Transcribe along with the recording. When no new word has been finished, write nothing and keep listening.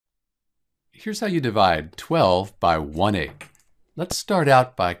Here's how you divide 12 by 1/8. Let's start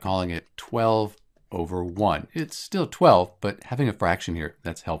out by calling it 12 over 1. It's still 12, but having a fraction here,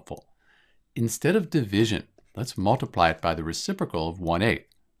 that's helpful. Instead of division, let's multiply it by the reciprocal of 1/8.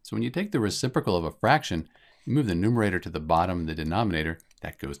 So when you take the reciprocal of a fraction, you move the numerator to the bottom and the denominator,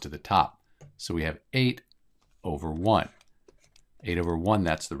 that goes to the top. So we have 8 over 1. 8 over 1,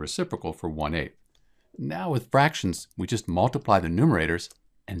 that's the reciprocal for 1/8. Now with fractions, we just multiply the numerators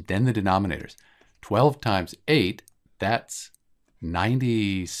and then the denominators. 12 times 8, that's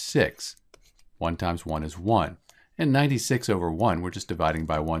 96. 1 times 1 is 1. And 96 over 1, we're just dividing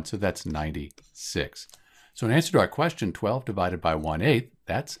by 1, so that's 96. So in answer to our question, 12 divided by 1/8,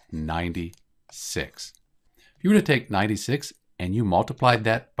 that's 96. If you were to take 96 and you multiplied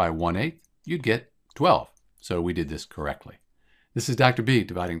that by 1/8, you'd get 12. So we did this correctly. This is Dr. B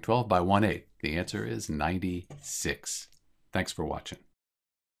dividing 12 by 1/8. The answer is 96. Thanks for watching.